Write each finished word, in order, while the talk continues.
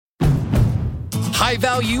High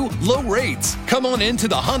value, low rates. Come on into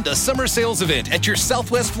the Honda Summer Sales Event at your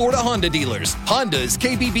Southwest Florida Honda dealers. Honda is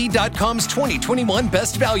KBB.com's 2021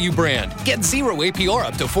 Best Value brand. Get 0 APR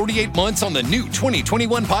up to 48 months on the new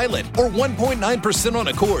 2021 Pilot or 1.9% on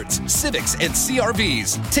Accords, Civics, and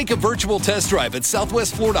CRVs. Take a virtual test drive at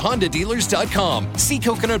SouthwestFloridaHondaDealers.com. See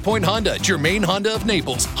Coconut Point Honda, Germain Honda of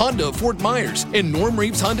Naples, Honda of Fort Myers, and Norm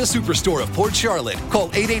Reeves Honda Superstore of Port Charlotte. Call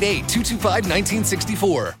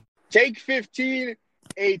 888-225-1964. Take 15,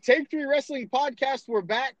 a Take 3 Wrestling podcast. We're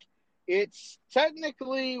back. It's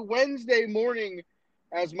technically Wednesday morning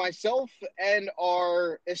as myself and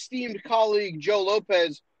our esteemed colleague Joe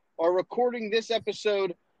Lopez are recording this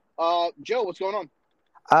episode. Joe, what's going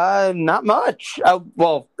on? Not much.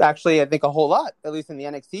 Well, actually, I think a whole lot, at least in the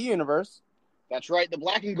NXT universe. That's right. The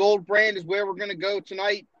Black and Gold brand is where we're going to go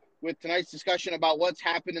tonight with tonight's discussion about what's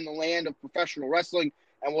happened in the land of professional wrestling.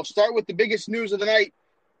 And we'll start with the biggest news of the night.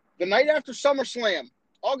 The night after SummerSlam,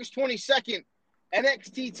 August 22nd,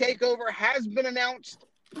 NXT Takeover has been announced.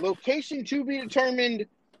 Location to be determined.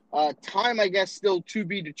 Time, I guess, still to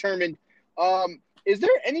be determined. Is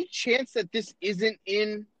there any chance that this isn't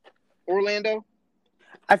in Orlando?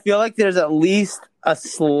 I feel like there's at least a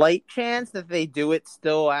slight chance that they do it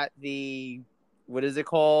still at the, what is it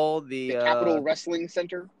called? The Capitol Wrestling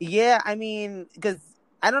Center? Yeah, I mean, because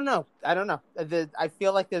I don't know. I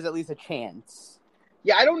feel like there's at least a chance.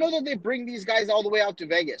 Yeah, I don't know that they bring these guys all the way out to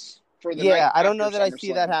Vegas for the night. Yeah, I don't know that SummerSlam. I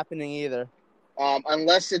see that happening either.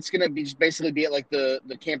 Unless it's going to be basically be at like the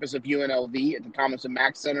campus of UNLV at the Thomas and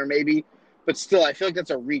Mack Center maybe. But still, I feel like that's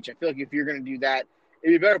a reach. I feel like if you're going to do that,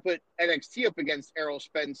 it'd be better put NXT up against Errol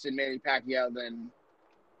Spence and Manny Pacquiao than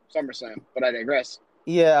SummerSlam. But I digress.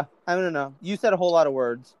 Yeah, I don't know. You said a whole lot of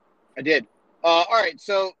words. I did. All right,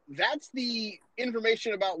 so that's the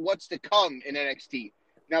information about what's to come in NXT.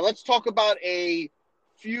 Now let's talk about a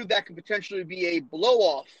feud that could potentially be a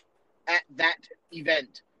blow-off at that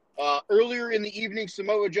event. Earlier in the evening,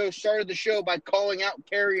 Samoa Joe started the show by calling out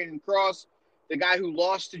Karrion Kross, the guy who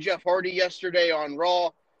lost to Jeff Hardy yesterday on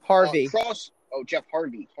Raw. Harvey. Jeff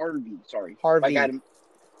Hardy. Sorry. Harvey.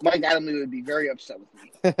 Mike Adamle would be very upset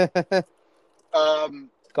with me.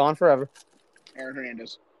 Gone forever. Aaron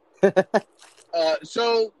Hernandez.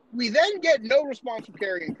 So we then get no response from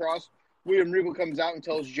Karrion Kross. William Regal comes out and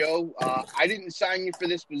tells Joe, I didn't sign you for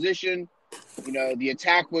this position. You know, the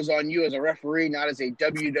attack was on you as a referee, not as a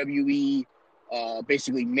WWE,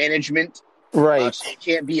 basically management. Right. So you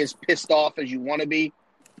can't be as pissed off as you want to be.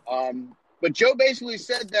 But Joe basically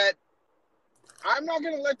said that I'm not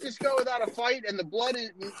going to let this go without a fight, and the blood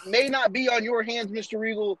may not be on your hands, Mr.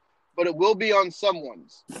 Regal, but it will be on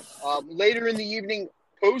someone's. Later in the evening,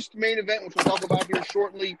 post-main event, which we'll talk about here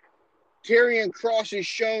shortly, Karrion Kross is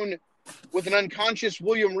shown with an unconscious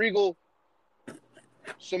William Regal.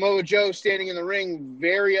 Samoa Joe standing in the ring,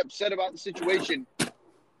 very upset about the situation.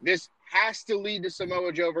 This has to lead to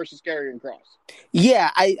Samoa Joe versus Karrion Kross. Yeah,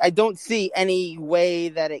 I don't see any way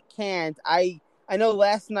that it can't. I know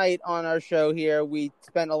last night on our show here, we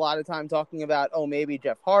spent a lot of time talking about, maybe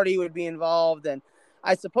Jeff Hardy would be involved. And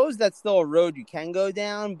I suppose that's still a road you can go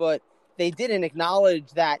down, but they didn't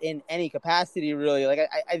acknowledge that in any capacity, really. Like,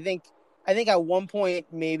 I think at one point,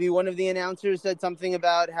 maybe one of the announcers said something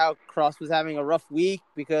about how Kross was having a rough week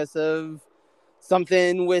because of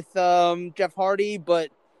something with Jeff Hardy,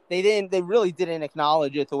 but they really didn't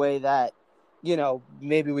acknowledge it the way that,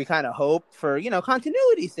 maybe we kind of hope for,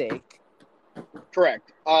 continuity's sake.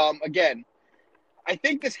 Correct. Again, I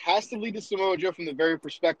think this has to lead to Samoa Joe from the very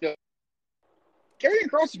perspective. Karrion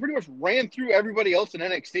Kross has pretty much ran through everybody else in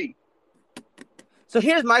NXT. So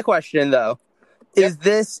here's my question, though. Is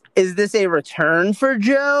this a return for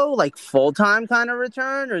Joe, like full-time kind of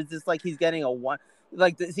return, or is this like he's getting a one?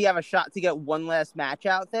 Like, does he have a shot to get one last match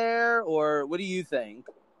out there, or what do you think?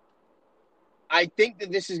 I think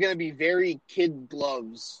that this is going to be very kid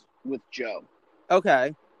gloves with Joe.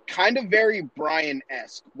 Okay. Kind of very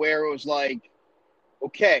Bryan-esque, where it was like,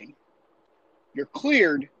 okay, you're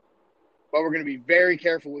cleared, but we're going to be very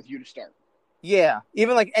careful with you to start. Yeah,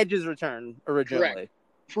 even like Edge's return originally.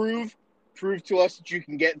 Correct. Prove to us that you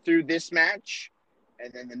can get through this match,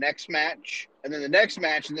 and then the next match, and then the next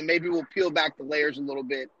match, and then maybe we'll peel back the layers a little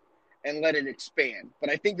bit and let it expand. But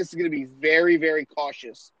I think this is going to be very, very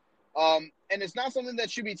cautious. And it's not something that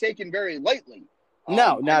should be taken very lightly.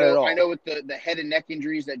 No, not at all. I know with the head and neck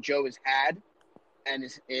injuries that Joe has had, and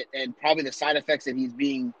probably the side effects that he's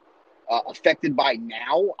being affected by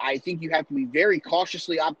now, I think you have to be very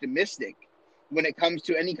cautiously optimistic when it comes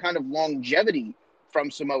to any kind of longevity from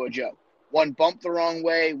Samoa Joe. One bump the wrong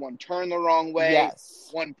way, one turn the wrong way, yes.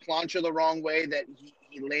 One plancha the wrong way that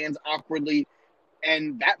he lands awkwardly.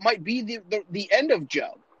 And that might be the end of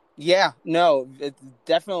Joe. Yeah, no, it's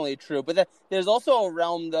definitely true. But there's also a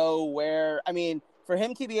realm, though, where, I mean, for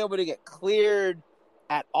him to be able to get cleared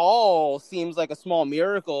at all seems like a small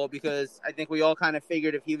miracle, because I think we all kind of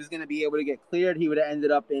figured if he was going to be able to get cleared, he would have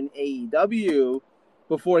ended up in AEW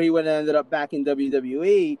before he would have ended up back in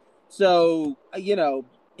WWE. So,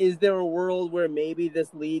 is there a world where maybe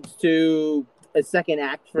this leads to a second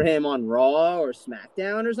act for him on Raw or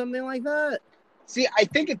SmackDown or something like that? See, I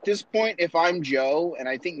think at this point, if I'm Joe, and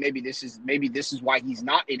I think maybe this is why he's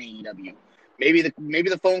not in AEW. Maybe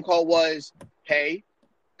the phone call was, "Hey,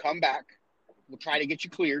 come back. We'll try to get you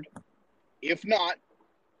cleared. If not,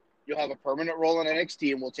 you'll have a permanent role in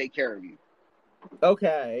NXT, and we'll take care of you."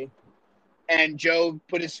 Okay. And Joe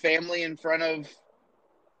put his family in front of,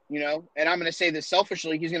 and I'm going to say this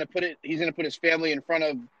selfishly, he's going to put his family in front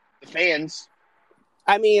of the fans.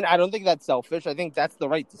 I mean, I don't think that's selfish. I think that's the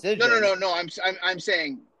right decision. No. I'm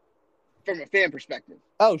saying from a fan perspective.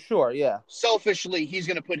 Oh, sure, yeah. Selfishly, he's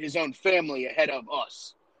going to put his own family ahead of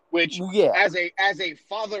us, which, as a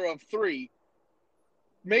father of 3,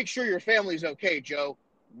 make sure your family's okay, Joe.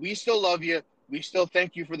 We still love you. We still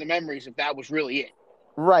thank you for the memories if that was really it.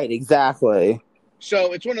 Right, exactly.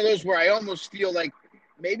 So it's one of those where I almost feel like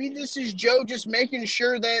maybe this is Joe just making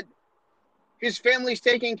sure that his family's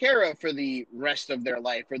taken care of for the rest of their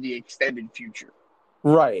life or the extended future.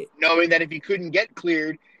 Right. Knowing that if he couldn't get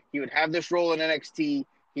cleared, he would have this role in NXT.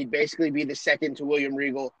 He'd basically be the second to William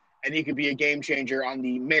Regal, and he could be a game changer on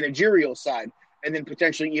the managerial side, and then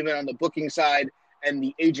potentially even on the booking side and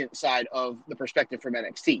the agent side of the perspective from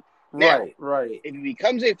NXT. Now, right. If he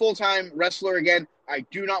becomes a full-time wrestler again, I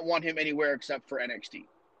do not want him anywhere except for NXT.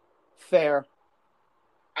 Fair.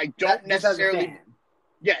 I don't necessarily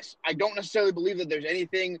believe that there's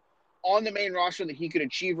anything on the main roster that he could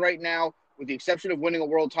achieve right now, with the exception of winning a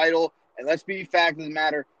world title. And let's be the fact of the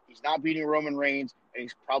matter, he's not beating Roman Reigns, and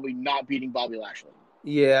he's probably not beating Bobby Lashley.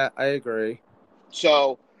 Yeah, I agree.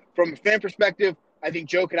 So, from a fan perspective, I think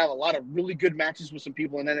Joe could have a lot of really good matches with some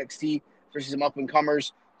people in NXT, especially some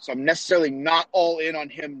up-and-comers. So I'm necessarily not all in on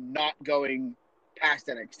him not going past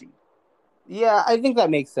NXT. Yeah, I think that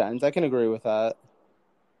makes sense. I can agree with that.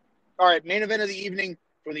 All right, main event of the evening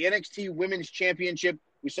for the NXT Women's Championship.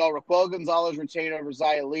 We saw Raquel Gonzalez retain over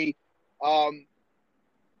Xia Li.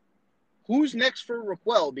 Who's next for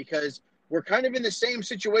Raquel? Because we're kind of in the same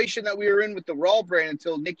situation that we were in with the Raw brand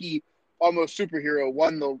until Nikki, almost superhero,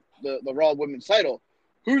 won the Raw Women's title.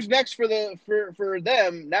 Who's next for them?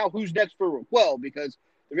 Now who's next for Raquel? Because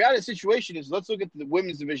the reality of the situation is, let's look at the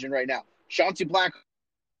women's division right now. Shotzi Black,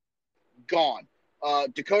 gone.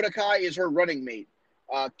 Dakota Kai is her running mate.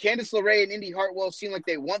 Candice LeRae and Indy Hartwell seem like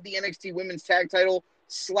they want the NXT Women's Tag Title,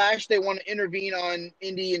 / they want to intervene on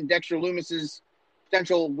Indy and Dexter Lumis's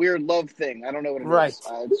potential weird love thing. I don't know what it is.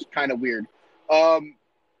 It's kind of weird.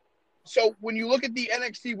 So when you look at the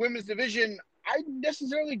NXT Women's division, I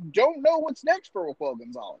necessarily don't know what's next for Raquel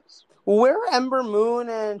Gonzalez. Where are Ember Moon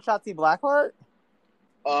and Shotzi Blackheart?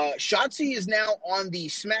 Shotzi is now on the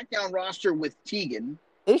SmackDown roster with Tegan.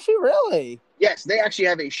 Is she really? Yes, they actually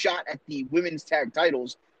have a shot at the women's tag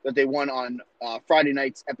titles that they won on Friday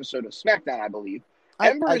night's episode of SmackDown, I believe.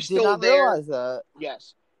 Ember is still there. Realize that.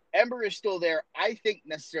 Yes, Ember is still there. I think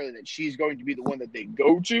necessarily that she's going to be the one that they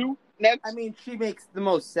go to next. I mean, she makes the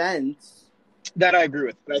most sense. That I agree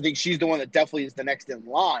with. But I think she's the one that definitely is the next in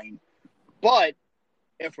line. But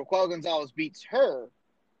if Raquel Gonzalez beats her,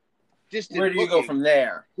 where do you go from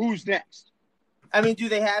there? Who's next? I mean, do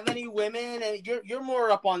they have any women? And you're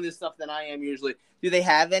more up on this stuff than I am usually. Do they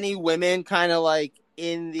have any women kind of like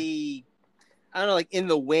in the, I don't know, like in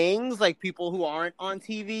the wings, like people who aren't on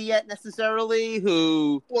TV yet necessarily?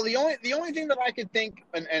 Who? Well, the only thing that I could think,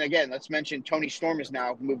 and again, let's mention Toni Storm is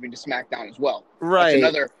now moving to SmackDown as well. Right.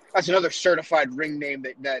 That's another certified ring name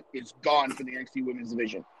that is gone for the NXT Women's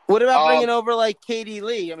division. What about bringing over like Katie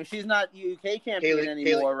Lee? I mean, she's not UK champion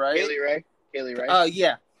anymore, right? Kaylee Ray.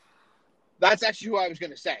 Yeah. That's actually who I was going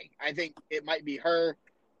to say. I think it might be her,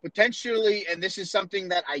 potentially, and this is something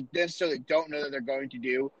that I necessarily don't know that they're going to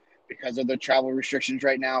do because of the travel restrictions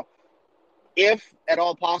right now. If at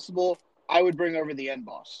all possible, I would bring over the end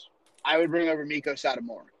boss. I would bring over Miko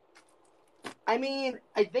Satomura. I mean,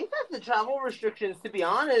 I think that the travel restrictions, to be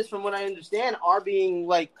honest, from what I understand, are being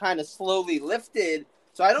like kind of slowly lifted.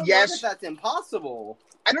 So I don't know if that's impossible.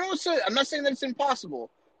 I'm not saying that it's impossible.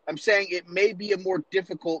 I'm saying it may be a more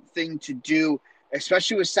difficult thing to do,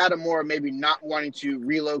 especially with Satomura maybe not wanting to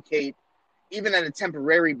relocate, even at a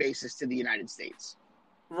temporary basis, to the United States.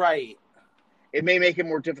 Right. It may make it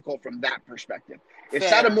more difficult from that perspective. If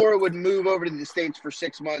Satomura would move over to the States for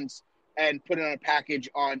 6 months and put it on a package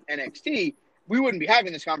on NXT, we wouldn't be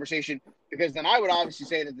having this conversation, because then I would obviously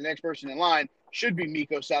say that the next person in line should be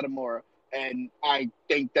Miko Satomura. And I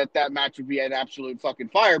think that match would be an absolute fucking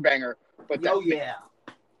firebanger. But Oh, yeah.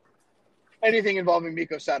 anything involving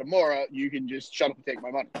Miko Satomura, you can just shut up and take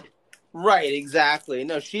my money. Right, exactly.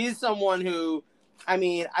 No, she's someone who, I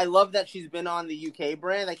mean, I love that she's been on the UK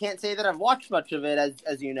brand. I can't say that I've watched much of it,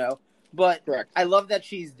 as you know, but Correct. I love that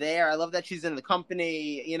she's there. I love that she's in the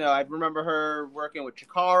company. You know, I remember her working with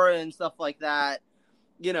Chikara and stuff like that.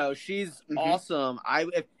 You know, she's awesome.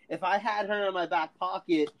 If I had her in my back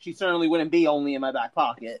pocket, she certainly wouldn't be only in my back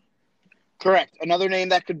pocket. Correct. Another name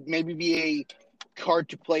that could maybe be a card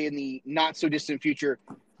to play in the not so distant future,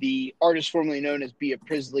 the artist formerly known as Bea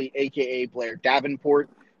Priestley, aka Blair Davenport.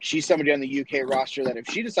 She's somebody on the UK roster that if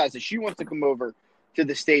she decides that she wants to come over to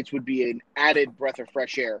the States would be an added breath of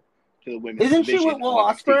fresh air to the women's division. Isn't she with Will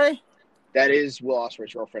Ospreay? That is Will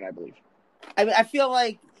Ospreay's girlfriend, I believe. I mean, I feel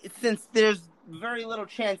like since there's very little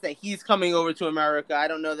chance that he's coming over to America, I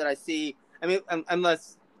don't know that I see. I mean,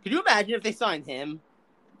 unless, could you imagine if they signed him?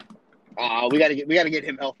 We gotta get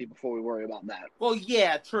him healthy before we worry about that. Well,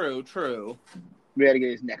 yeah, true. We gotta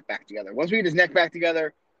get his neck back together. Once we get his neck back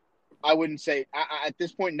together, I wouldn't say at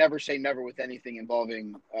this point never say never with anything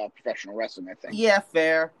involving professional wrestling. I think. Yeah,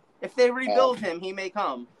 fair. If they rebuild him, he may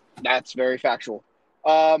come. That's very factual.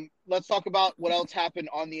 Let's talk about what else happened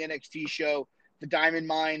on the NXT show. The Diamond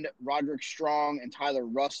Mine, Roderick Strong, and Tyler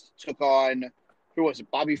Rust took on, who was it,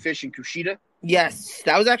 Bobby Fish and Kushida? Yes,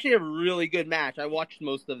 that was actually a really good match. I watched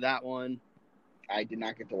most of that one. I did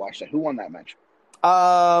not get to watch that. Who won that match?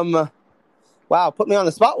 Wow, put me on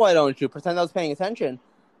the spot, why don't you? Pretend I was paying attention.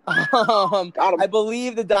 I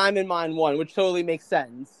believe the Diamond Mine won, which totally makes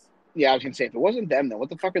sense. Yeah, I was going to say, if it wasn't them, then what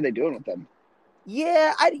the fuck are they doing with them?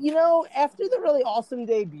 Yeah, after the really awesome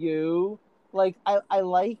debut, like, I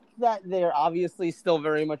like that they're obviously still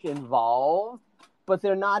very much involved, but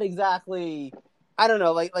they're not exactly, I don't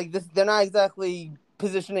know, like this, they're not exactly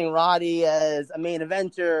positioning Roddy as a main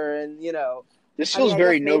eventer, and, you know. This feels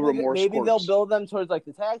very no remorse. Maybe they'll build them towards, like,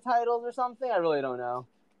 the tag titles or something. I really don't know.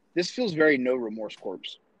 This feels very no remorse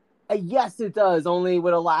corpse. Yes, it does, only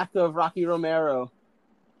with a lack of Rocky Romero.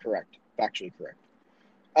 Correct. Factually correct.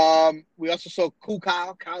 We also saw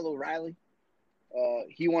Kyle O'Reilly.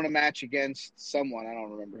 He won a match against someone. I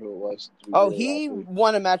don't remember who it was. He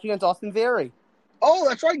won a match against Austin Theory. Oh,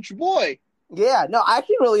 that's right, your boy. Yeah, no, I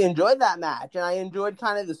actually really enjoyed that match, and I enjoyed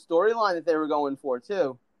kind of the storyline that they were going for,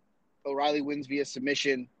 too. O'Reilly wins via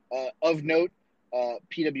submission. Of note,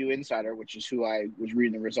 PW Insider, which is who I was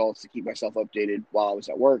reading the results to keep myself updated while I was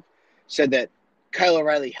at work, said that Kyle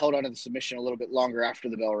O'Reilly held on to the submission a little bit longer after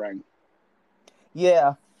the bell rang.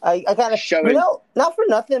 Yeah, I kind of, showing, not for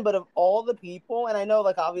nothing, but of all the people, and I know,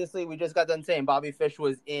 like, obviously we just got done saying Bobby Fish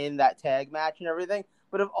was in that tag match and everything,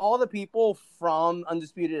 but of all the people from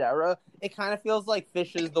Undisputed Era, it kind of feels like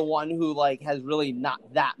Fish is the one who, like, has really not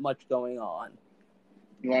that much going on.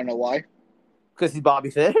 You want to know why? Because he's Bobby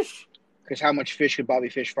Fish? Because how much fish could Bobby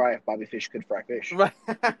Fish fry if Bobby Fish could fry fish? Right.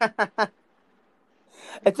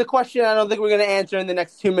 It's a question I don't think we're going to answer in the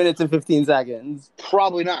next 2 minutes and 15 seconds.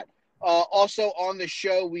 Probably not. Also on the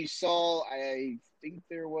show, we saw, I think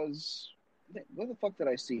there was, what the fuck did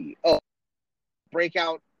I see? Oh,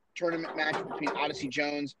 breakout tournament match between Odyssey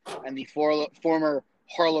Jones and the former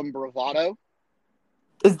Harlem Bravado.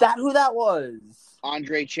 Is that who that was?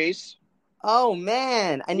 Andre Chase. Oh,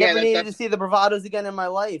 man. I never needed to see the Bravados again in my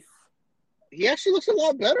life. He actually looks a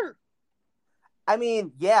lot better. I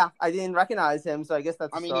mean, yeah, I didn't recognize him, so I guess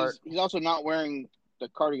that's a start. He's also not wearing the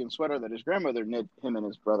cardigan sweater that his grandmother knit him and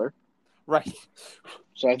his brother. Right.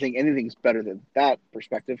 So I think anything's better than that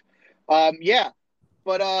perspective. Yeah.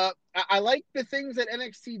 But I like the things that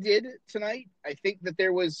NXT did tonight. I think that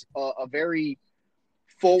there was a very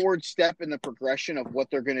forward step in the progression of what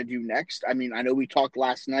they're going to do next. I mean, I know we talked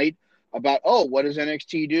last night about, what does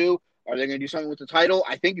NXT do? Are they going to do something with the title?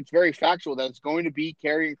 I think it's very factual that it's going to be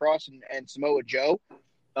Karrion Kross and Samoa Joe.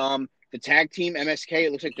 The tag team, MSK,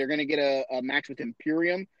 it looks like they're going to get a match with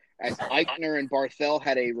Imperium, as Eichner and Barthel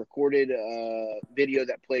had a recorded video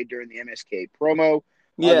that played during the MSK promo.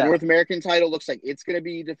 The North American title looks like it's going to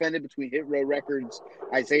be defended between Hit Row Records,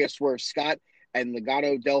 Isaiah Swerve Scott, and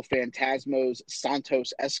Legado del Fantasmos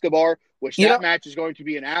Santos Escobar, which that match is going to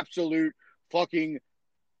be an absolute fucking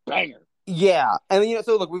banger. Yeah, and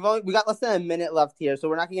so look, we got less than a minute left here, so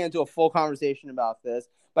we're not going to get into a full conversation about this.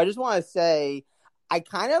 But I just want to say, I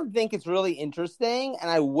kind of think it's really interesting,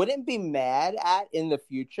 and I wouldn't be mad at in the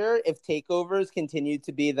future if takeovers continued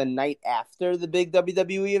to be the night after the big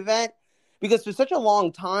WWE event, because for such a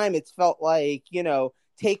long time, it's felt like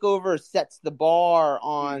Takeover sets the bar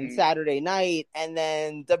on Saturday night, and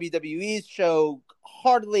then WWE's show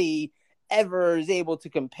hardly ever is able to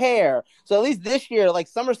compare. So at least this year, like,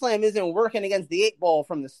 SummerSlam isn't working against the 8-ball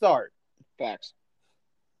from the start. Facts.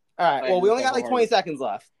 All right. Well, we only got like 20 seconds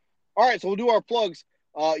left. All right, so we'll do our plugs.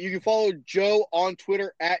 You can follow Joe on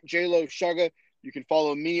Twitter at JLoShugga. You can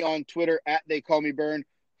follow me on Twitter at They Call Me Burn.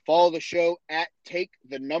 Follow the show at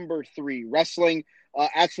Take3 Wrestling.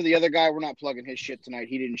 As for the other guy, we're not plugging his shit tonight.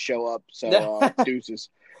 He didn't show up, so deuces.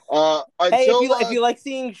 Hey, if you like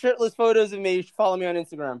seeing shirtless photos of me, you should follow me on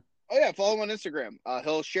Instagram. Oh, yeah, follow him on Instagram.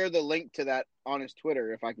 He'll share the link to that on his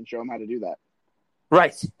Twitter if I can show him how to do that.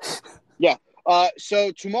 Right. Yeah.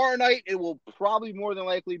 So tomorrow night, it will probably more than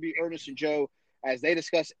likely be Ernest and Joe as they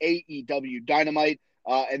discuss AEW Dynamite.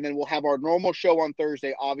 And then we'll have our normal show on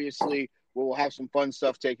Thursday, obviously, where we'll have some fun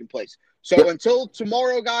stuff taking place. So until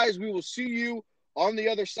tomorrow, guys, we will see you on the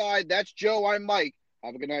other side. That's Joe. I'm Mike.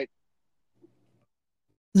 Have a good night.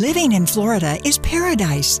 Living in Florida is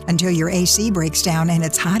paradise until your AC breaks down and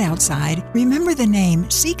it's hot outside. Remember the name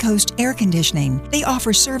Seacoast Air Conditioning. They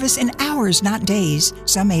offer service in hours, not days.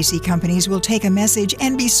 Some AC companies will take a message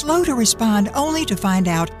and be slow to respond only to find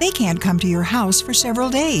out they can't come to your house for several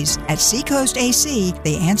days. At Seacoast AC,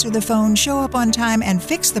 they answer the phone, show up on time, and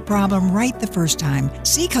fix the problem right the first time.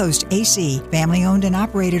 Seacoast AC, family owned and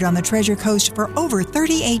operated on the Treasure Coast for over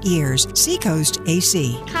 38 years. Seacoast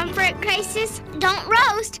AC. Comfort crisis? Don't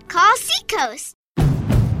roast. Call Seacoast.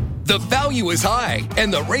 The value is high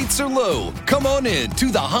and the rates are low. Come on in to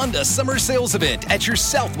the Honda Summer Sales Event at your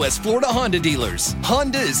Southwest Florida Honda dealers.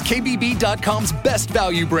 Honda is KBB.com's best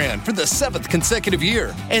value brand for the 7th consecutive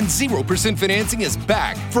year, and 0% financing is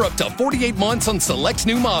back for up to 48 months on select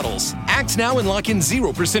new models. Act now and lock in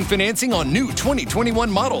 0% financing on new 2021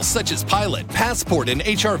 models such as Pilot, Passport, and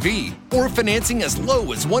HR-V, or financing as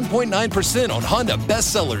low as 1.9% on Honda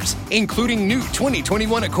bestsellers, including new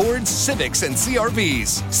 2021 Accords, Civics, and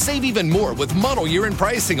CR-Vs. Save even more with model year and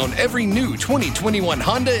pricing on every new 2021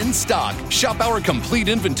 Honda in stock. Shop our complete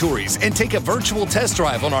inventories and take a virtual test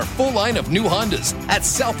drive on our full line of new Hondas at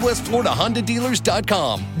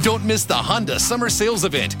SouthwestFloridaHondaDealers.com. Don't miss the Honda Summer Sales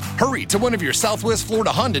Event. Hurry to one of your Southwest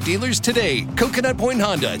Florida Honda dealers today. Coconut Point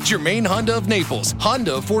Honda, Germain Honda of Naples,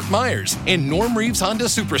 Honda of Fort Myers, and Norm Reeves Honda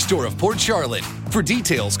Superstore of Port Charlotte. For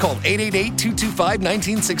details, call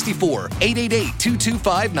 888-225-1964,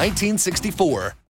 888-225-1964.